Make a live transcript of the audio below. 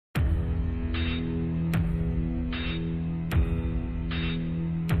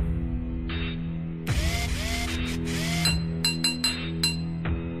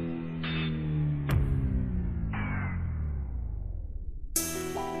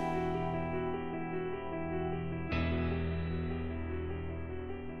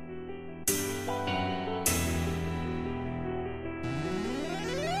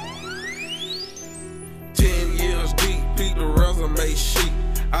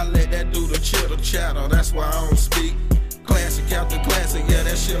chatter, that's why I don't speak. Classic after classic, yeah,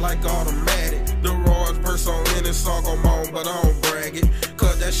 that shit like automatic. The Royals verse on any song I'm on, but I don't brag it,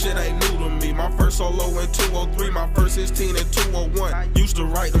 cause that shit ain't new to me. My first solo in 203, my first 16 in 201. Used to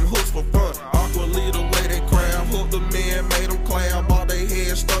write them hooks for fun, awkwardly the way they crab. Hooked them in, made them clap, all they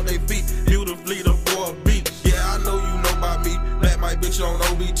head, stuck they feet. Beautifully the boy beat, yeah, I know you know about me. Black my bitch on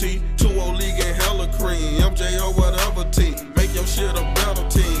OBT, 2-0 league and hella cream. MJ or whatever team, make your shit a better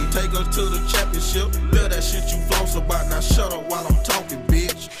team. Take us to the championship, live that shit you floss about. Now shut up while I'm talking,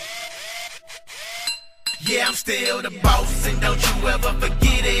 bitch. Yeah, I'm still the boss, and don't you ever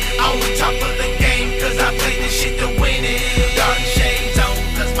forget it. On top of the game, cause I play this shit to win it. Dark shades on,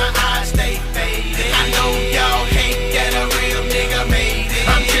 cause my eyes stay faded. I know y'all hate that a real nigga made it.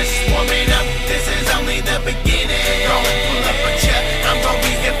 I'm just warming up, this is only the beginning. Gon' pull up a chair, I'm gon'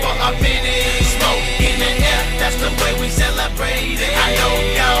 be here for a minute. Smoke in the air, that's the way we celebrate it. I know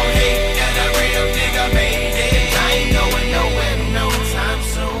y'all hate that a real nigga made it. I ain't going nowhere no time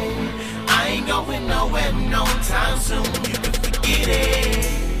soon. I ain't going nowhere no time soon. You can forget it.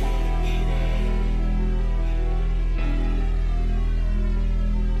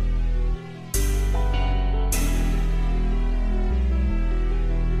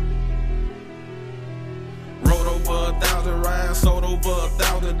 Wrote over 1,000 rhymes, sold over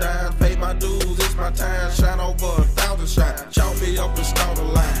 1,000 dimes. Paid my dues, it's my time. Shine over 1,000 shine. Chalk me up and start a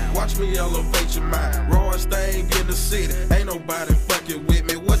line. Watch me elevate your mind. Rawest thing in the city. Ain't nobody fucking with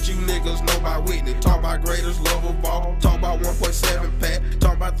me. What you niggas know about Whitney? Talk about greatest love of all. Talk about 1.7 pack.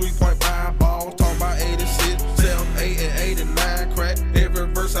 Talk about 3.5 balls. Talk about 86, 7, 8, and 89 crack. Every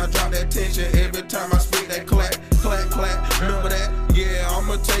verse I drop that tension. Every time I speak that clap, clap, clap. Remember that? Yeah,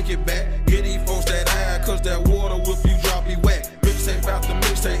 I'ma take it back. Get these folks that iron, cause that water will you drop you whack. Mixtape after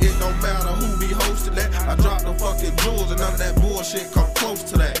mixtape, it don't matter who be hosting that. I drop the fucking jewels and none of that bullshit come close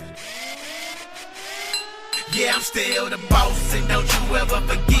to that. Yeah, I'm still the boss, and don't you ever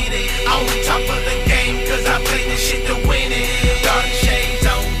forget it. On top of the game, cause I play this shit to win it. Dark shades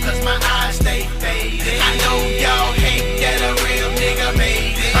on, cause my eyes stay faded. I know y'all hate that a real nigga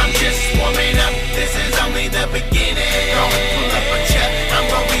made it. I'm just warming up, this is only the beginning. Gon' pull up a chair, I'm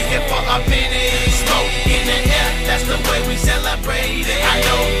gon' be here for a minute. Smoke in the air, that's the way we celebrate it. I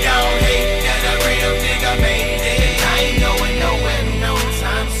know y'all hate that a real nigga made it. I ain't going nowhere no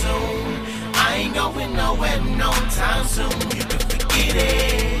time soon. I ain't going nowhere no time soon. You can forget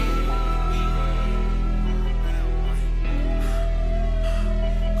it.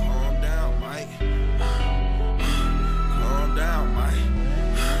 Calm down, Mike. Calm down, Mike.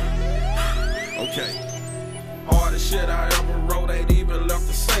 Okay. Hardest shit I ever wrote, ain't even left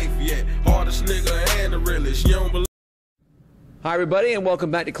the safe yet. Hardest nigga and the realest. You don't believe. Hi, everybody, and welcome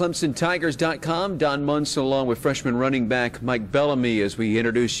back to ClemsonTigers.com. Don Munson along with freshman running back Mike Bellamy as we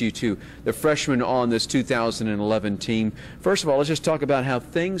introduce you to the freshmen on this 2011 team. First of all, let's just talk about how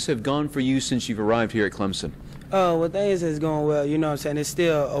things have gone for you since you've arrived here at Clemson. Well, things is going well. You know what I'm saying? It's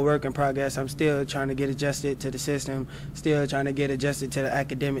still a work in progress. I'm still trying to get adjusted to the system, still trying to get adjusted to the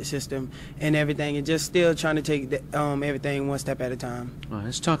academic system and everything, and just still trying to take everything one step at a time. All right,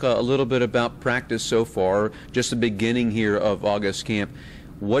 let's talk a little bit about practice so far, just the beginning here of August camp.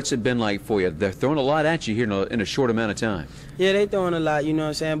 What's it been like for you? They're throwing a lot at you here in a short amount of time. Yeah, they throwing a lot, you know what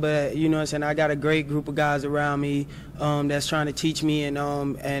I'm saying? But, you know what I'm saying, I got a great group of guys around me that's trying to teach me and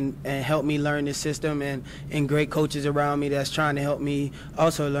help me learn the system, and great coaches around me that's trying to help me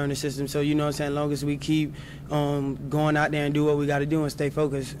also learn the system. So, you know what I'm saying, as long as we keep going out there and do what we got to do and stay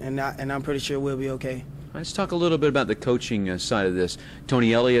focused, and I'm pretty sure we'll be okay. Let's talk a little bit about the coaching side of this.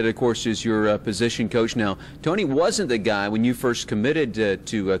 Tony Elliott, of course, is your position coach now. Tony wasn't the guy when you first committed to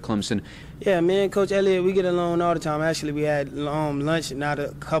Clemson. Yeah, me and Coach Elliott, we get along all the time. Actually, we had lunch not a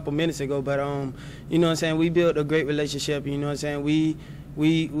couple minutes ago, but you know what I'm saying, we built a great relationship. You know what I'm saying,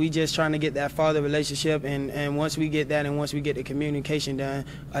 we just trying to get that father relationship, and once we get that and once we get the communication done,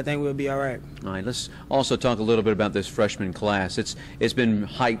 I think we'll be all right. All right, let's also talk a little bit about this freshman class. It's been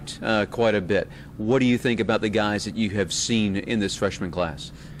hyped quite a bit. What do you think about the guys that you have seen in this freshman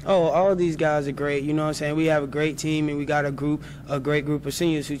class? Oh, all of these guys are great. You know what I'm saying? We have a great team, and we got a great group of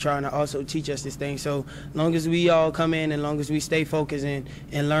seniors who trying to also teach us this thing. So long as we all come in and long as we stay focused and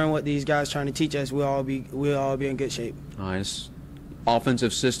learn what these guys trying to teach us, we'll all be in good shape. All right.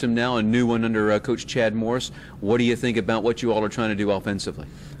 Offensive system now, a new one under Coach Chad Morris. What do you think about what you all are trying to do offensively?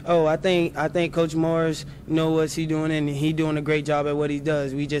 Oh, I think Coach Morris knows what he's doing, and he's doing a great job at what he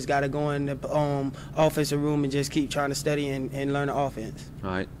does. We just got to go in the offensive room and just keep trying to study and learn the offense.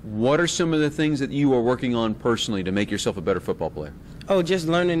 All right. What are some of the things that you are working on personally to make yourself a better football player? Oh, just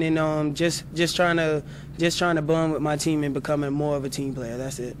learning and just trying to bond with my team and becoming more of a team player.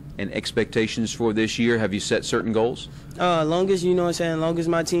 That's it. And expectations for this year? Have you set certain goals? Long as long as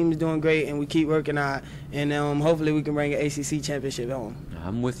my team is doing great and we keep working out, and hopefully we can bring an ACC championship home.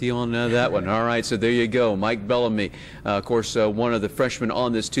 I'm with you on that one. All right, so there you go, Mike Bellamy, of course, one of the freshmen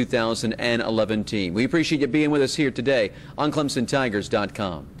on this 2011 team. We appreciate you being with us here today on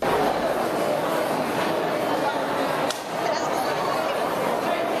ClemsonTigers.com.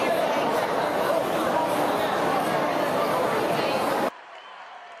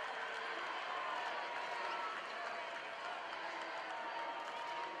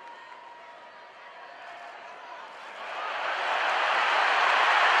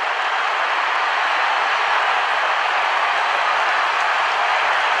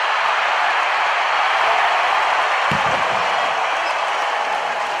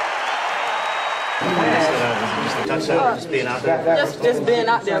 Just being out there. Just being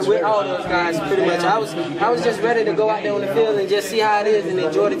out there with all those guys, pretty much. I was just ready to go out there on the field and just see how it is and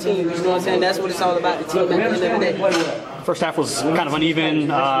enjoy the team. You know what I'm saying? That's what it's all about, the team at the end of the day. First half was kind of uneven,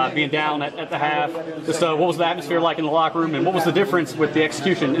 being down at the half. Just what was the atmosphere like in the locker room, and what was the difference with the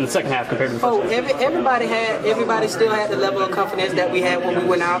execution in the second half compared to the first half? Everybody still had the level of confidence that we had when we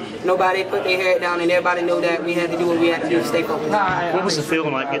went out. Nobody put their head down, and everybody knew that we had to do what we had to do to stay focused. What was the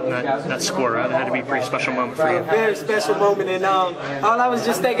feeling like getting that score? It had to be a pretty special moment for you. A very special moment, and all I was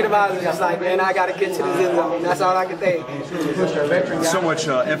just thinking about was just like, man, I got to get to the end zone. That's all I could think. So much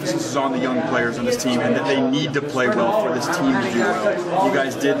emphasis is on the young players on this team, and that they need to play well for this team to do well. You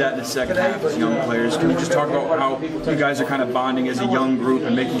guys did that in the second half as young players. Can you just talk about how you guys are kind of bonding as a young group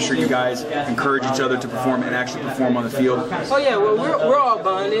and making sure you guys encourage each other to perform and actually perform on the field? Oh yeah, well we're all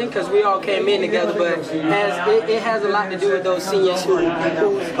bonding because we all came in together, but it has a lot to do with those seniors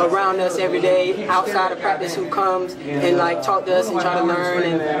who's around us every day outside of practice, who comes and like talk to us and try to learn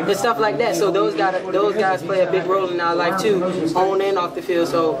and stuff like that. So those guys play a big role in our life too, on and off the field.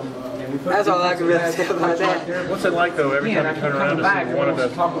 So that's all I can really say about that. What's it like, though, every time you turn around to see one of the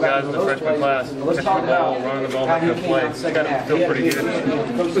guys in the freshman class catching the ball, running the ball, making a play? It's got to feel pretty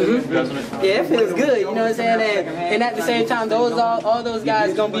good, doesn't it? Yeah, it feels good, you know what I'm saying? And at the same time, all those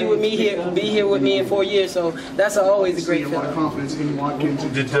guys going to be here with me in 4 years, so that's always a great feeling.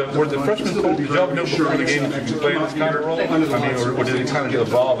 Were the freshmen told you y'all knew before the game that you could play in this kind of role? I mean, or did it kind of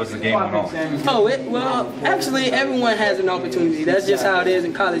evolve as the game went on? Oh, well, actually, everyone has an opportunity. That's just how it is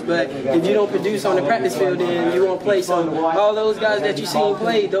in college, but if you don't produce on the practice field, then you won't play. So all those guys that you seen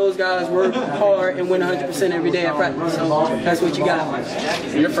play, those guys work hard and win 100% every day at practice. So that's what you got.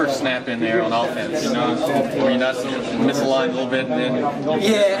 Your first snap in there on offense, you know, were you not misaligned a little bit? And then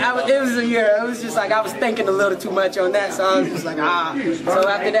yeah, it was just like I was thinking a little too much on that, so I was just like, So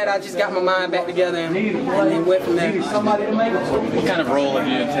after that, I just got my mind back together and went from there. What kind of role have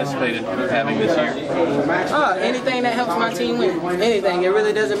you anticipated having this year? Anything that helps my team win. Anything. It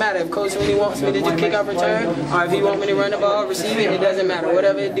really doesn't matter. If Coach really wants me to just kick off return, or if he wants me to run the ball, receive it, it doesn't matter.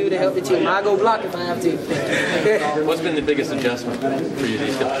 Whatever it do to help the team. I'll go block if I have to. What's been the biggest adjustment for you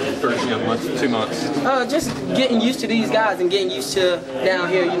these first 2 months? Just getting used to these guys and getting used to down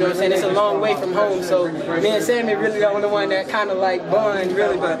here, you know what I'm saying? It's a long way from home, so me and Sammy really the only one that kind of like bond,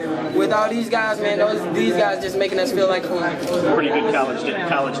 really, but with all these guys, man, these guys just making us feel like fun. Pretty good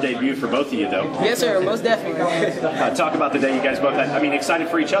college debut for both of you, though. Yes, sir, most definitely. Talk about the day you guys both had. I mean, excited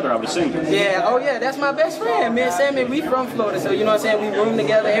for each other, I would assume. Yeah, oh yeah, that's my best friend. Me and Sammy, we from Florida, so you know what I'm saying? We room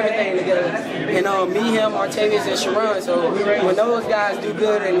together, everything together. And me, him, Artavius, and Sharon, so when those guys do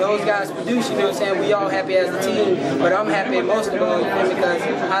good and those guys produce, you know what I'm saying, we all happy as a team, but I'm happy most of all because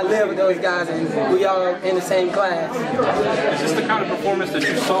I live with those guys and we all in the same class. Is this the kind of performance that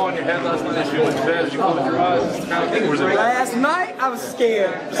you saw in your head last night as you went to bed, as you closed your eyes? Is this the kind of thing, or was it last night, I was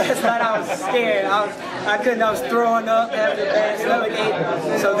scared. Last night, I was scared. I was throwing up after a bad stomach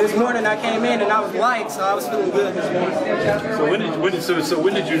ache. So this morning, I came in and I was light, so I was feeling good this morning. So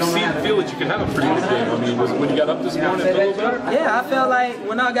when did you feel that you could have a pretty good game? I mean, was it when you got up this morning a little better? Yeah, I felt like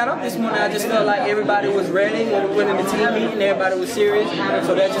when I got up this morning, I just felt like everybody was ready when we went in the team meeting, everybody was serious.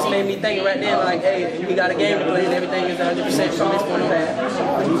 So that just made me think right then, like, hey, we got a game to play and everything is 100% from this point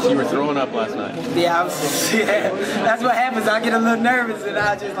on. You were throwing up last night. Yeah, that's what happens. I get a little nervous and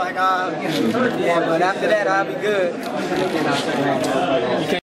I just like, yeah, but after that, I'll be good.